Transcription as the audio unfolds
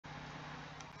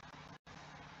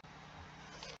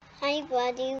Hi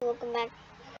buddy, welcome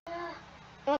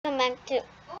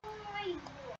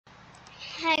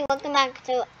back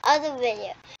to other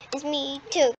video. It's me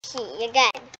Turkey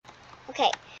again.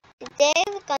 Okay, today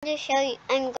I'm going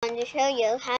to show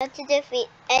you how to defeat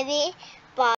every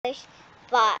boss,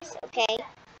 okay?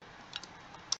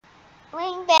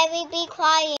 Wait, baby, be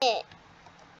quiet.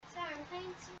 Sorry, I'm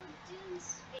playing some Doom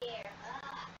Sphere.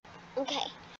 Okay.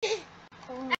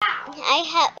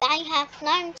 I have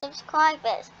 9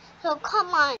 subscribers, so come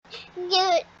on,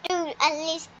 you do at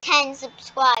least 10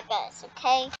 subscribers,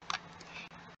 okay?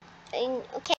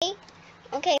 Okay.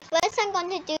 First, I'm going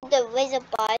to do the wizard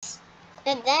boss,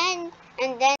 and then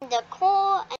the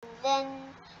core, and then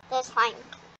the slime.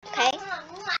 Okay.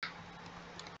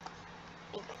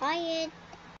 Be quiet.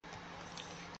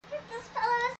 This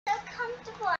fellow is so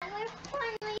comfortable, and we're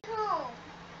finally home.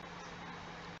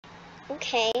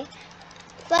 Okay.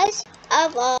 First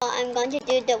of all, I'm going to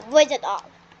do the wizard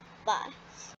boss.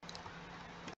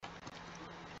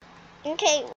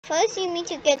 Okay. First, you need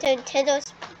to get a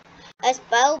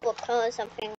spell book or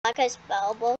something like a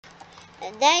spell book,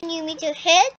 and then you need to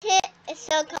hit a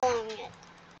circle on it.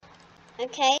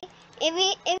 Okay. If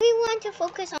you want to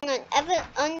focus on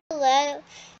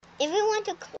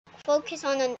focus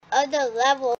on another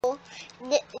level,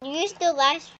 use the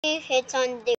last few hits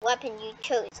on the weapon you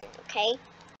chosen. Okay.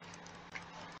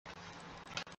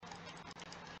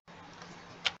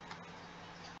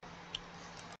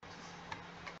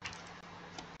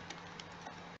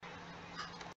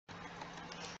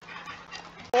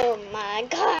 Oh my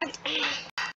god.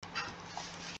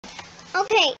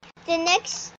 Okay, the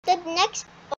next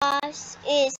boss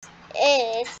is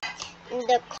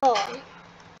the core.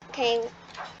 Okay.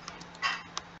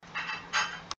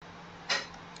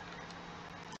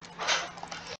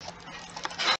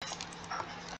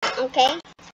 Okay.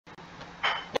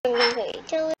 I'm going to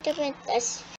eat a little bit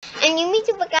this. And you need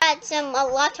to get a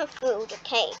lot of food,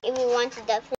 okay? If you want to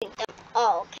defeat them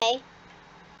all, okay?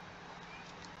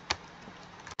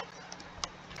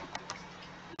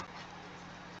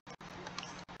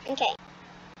 Okay.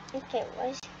 Okay,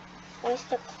 where's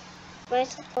the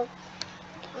cook?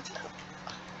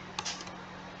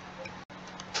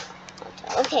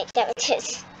 Okay, there it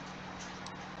is.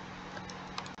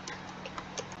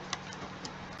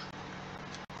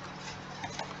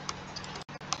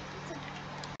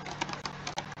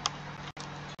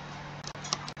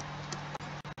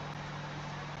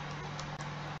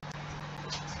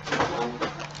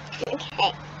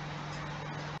 Okay.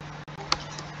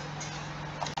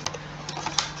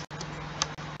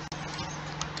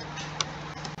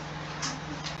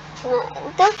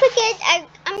 Don't forget,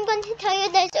 I'm going to tell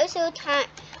you there's also a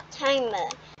timer.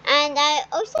 And I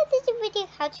also did a video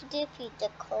how to defeat the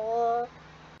core.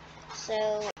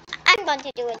 So, I'm going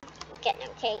to do it again,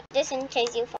 okay? Just in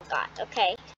case you forgot,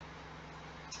 okay?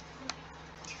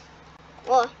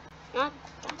 Well, not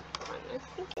that one. I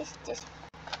think it's this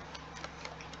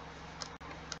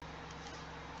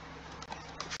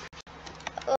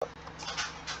one. Oh.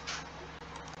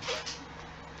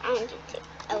 I want to take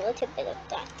a little bit of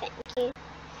that, thank you.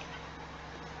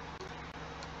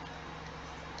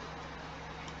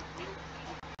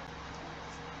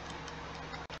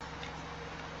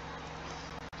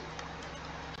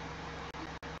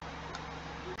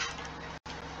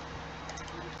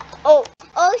 Oh,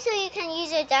 also you can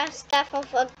use a staff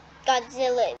of a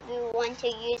Godzilla if you want to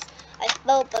use a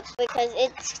spell book because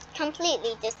it's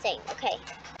completely the same, okay?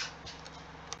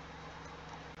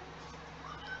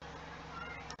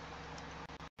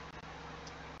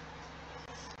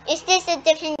 Is this a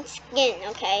different skin,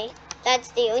 okay?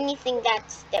 That's the only thing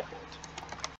that's different.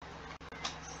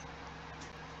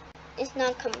 It's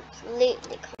not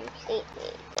completely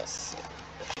the same.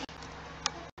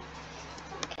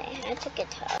 Okay, I took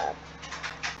it up.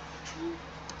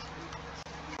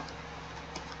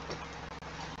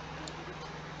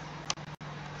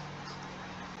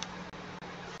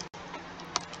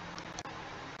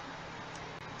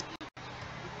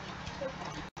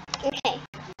 Okay,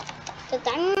 the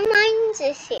diamond mines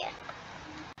is here.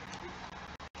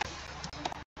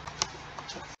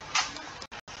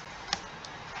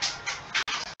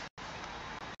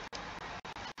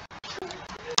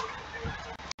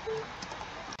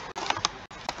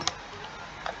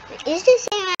 It's the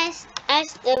same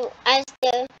as the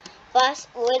boss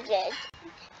wizard.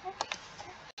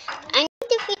 I need to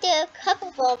defeat it a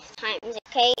couple of times,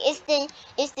 okay? It's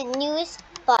the newest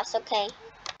boss, okay?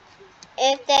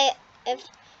 If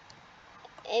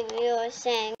you're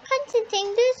saying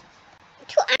Constantine, there's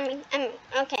two.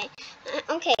 Okay,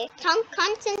 okay.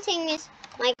 Constantine is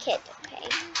my kid, okay?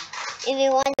 If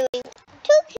you're wondering,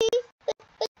 Turkey, but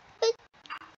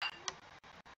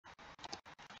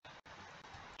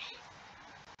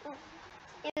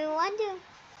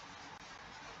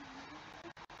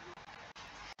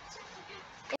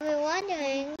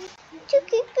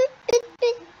Tuki,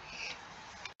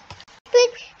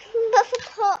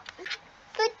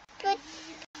 but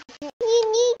you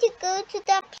need to go to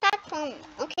the platform,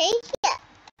 okay? Yeah.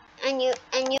 And you're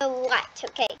right,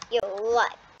 okay? You're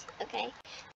right, okay?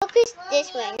 Focus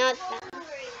this way, not that.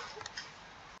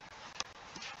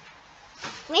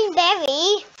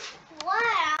 Rainberry.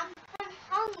 What? I'm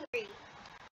hungry.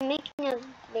 I'm making a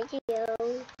video.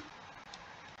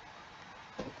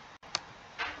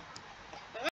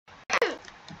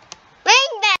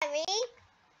 Rainberry.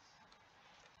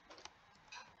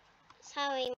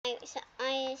 Sorry, my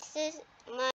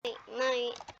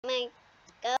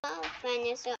girlfriend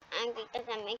is so angry because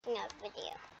I'm making a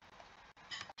video.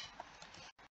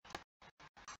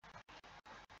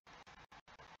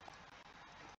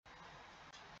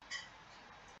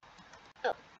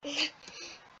 Oh,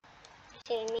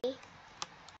 see me.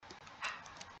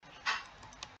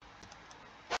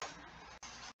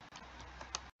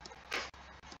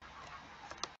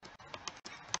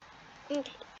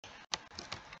 Okay.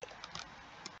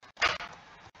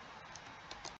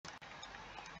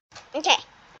 Okay.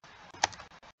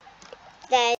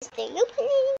 There's the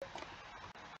opening.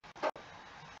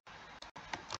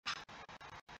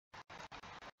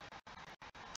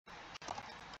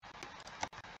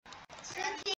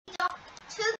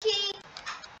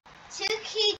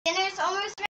 Tuki, dinner's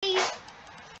almost ready.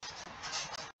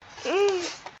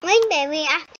 Rainberry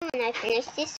after when I finish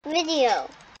this video.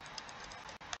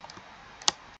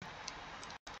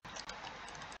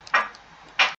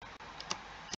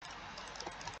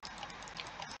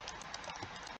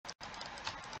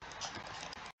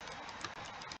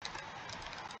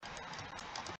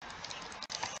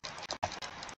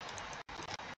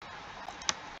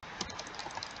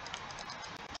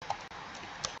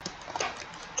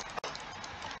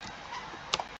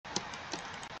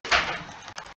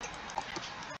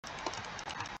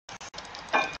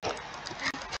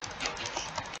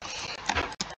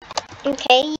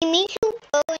 Okay, you need to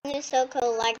go in a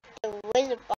circle like the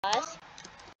wizard boss.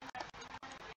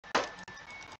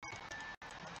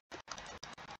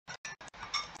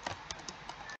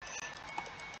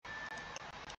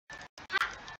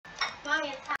 Mommy,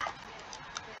 attack.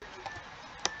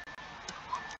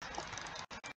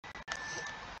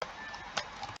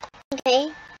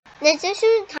 Okay, there's also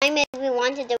a time if we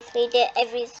want to defeat it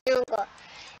every single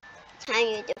time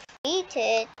you defeat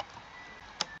it.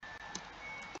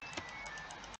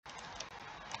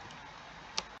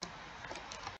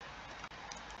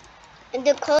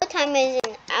 The code time is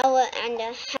an hour and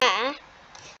a half.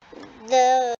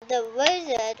 The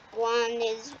wizard one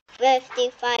is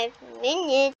 55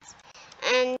 minutes,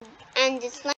 and the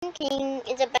Slime King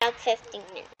is about 15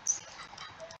 minutes.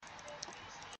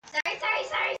 Sorry.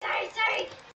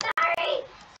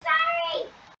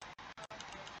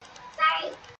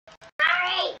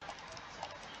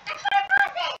 I couldn't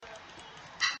pause it.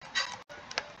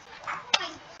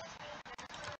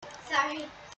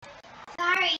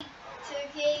 Sorry,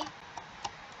 Tuki.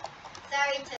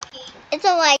 Sorry, Tuki. It's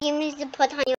alright, you need to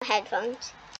put on your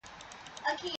headphones.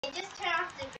 Okay, just turn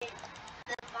off the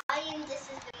volume. This is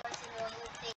the most annoying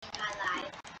thing in my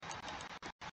life.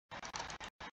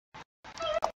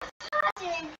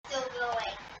 It's still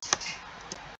going.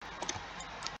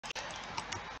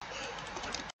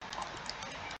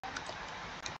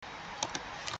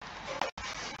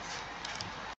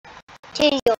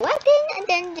 Choose your weapon and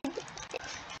then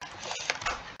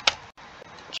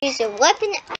choose your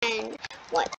weapon and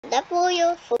what level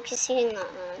you're focusing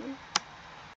on.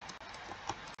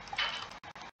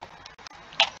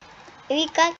 If you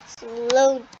got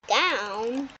slowed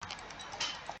down,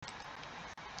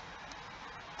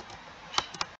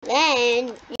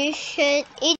 then you should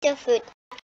eat the food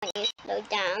when you slow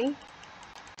down.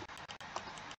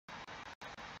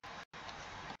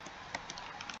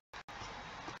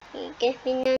 You give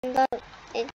me none love.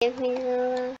 It gives me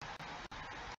no love.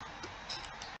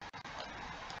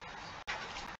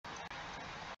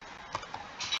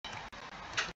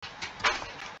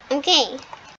 Okay.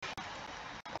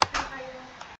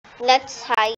 That's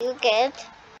how you get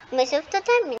most of the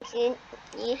diamonds you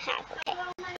have, okay?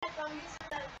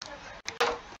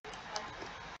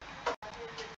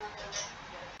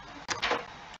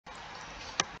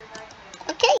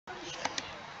 Okay.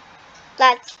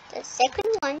 That's the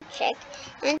second one, check.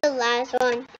 And the last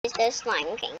one is the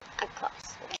Slime King, of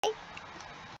course, okay?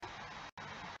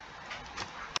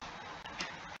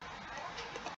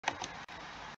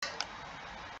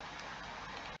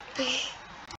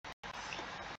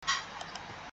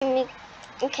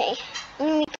 Okay,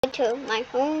 let me go to my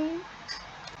home.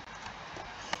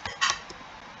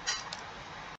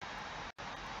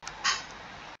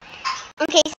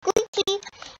 Okay, Squeaky,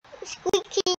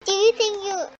 Squeaky, do you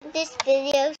think this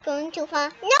video is going too far?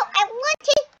 No, I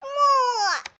wanted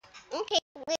more! Okay,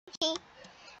 Squeaky,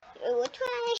 we will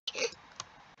try.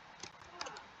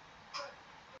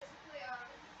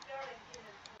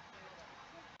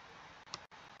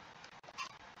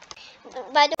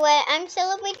 By the way, I'm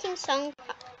celebrating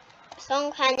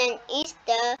Songkran and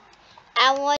Easter.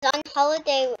 I was on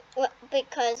holiday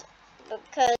because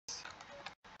okay,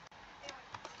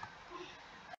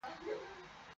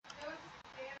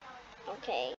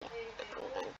 I'm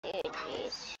going to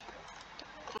use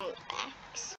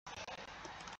contacts.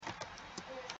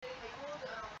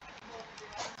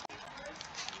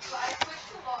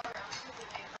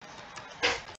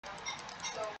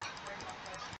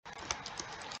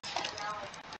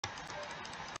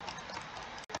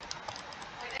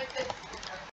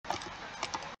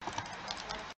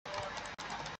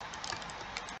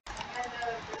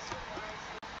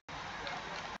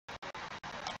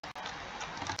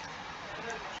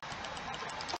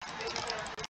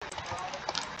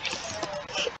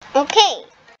 Okay,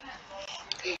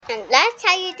 and that's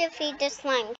how you defeat the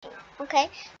slime king. Okay,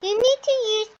 you need to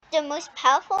use the most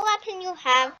powerful weapon you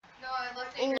have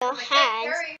in your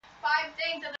hands. 5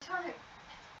 things at a time.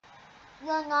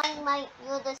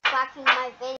 You're distracting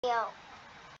my video.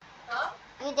 Huh?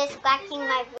 You're distracting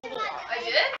my video. I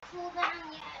did?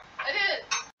 I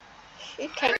did.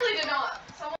 Okay. I really did not.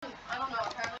 Someone, I don't know,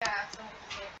 apparently I asked someone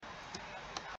to say.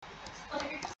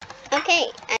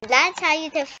 Okay, and that's how you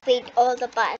defeat all the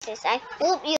bosses. I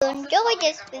hope you enjoyed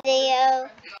this video,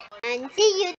 and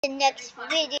see you in the next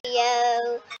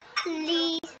video.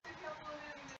 Please.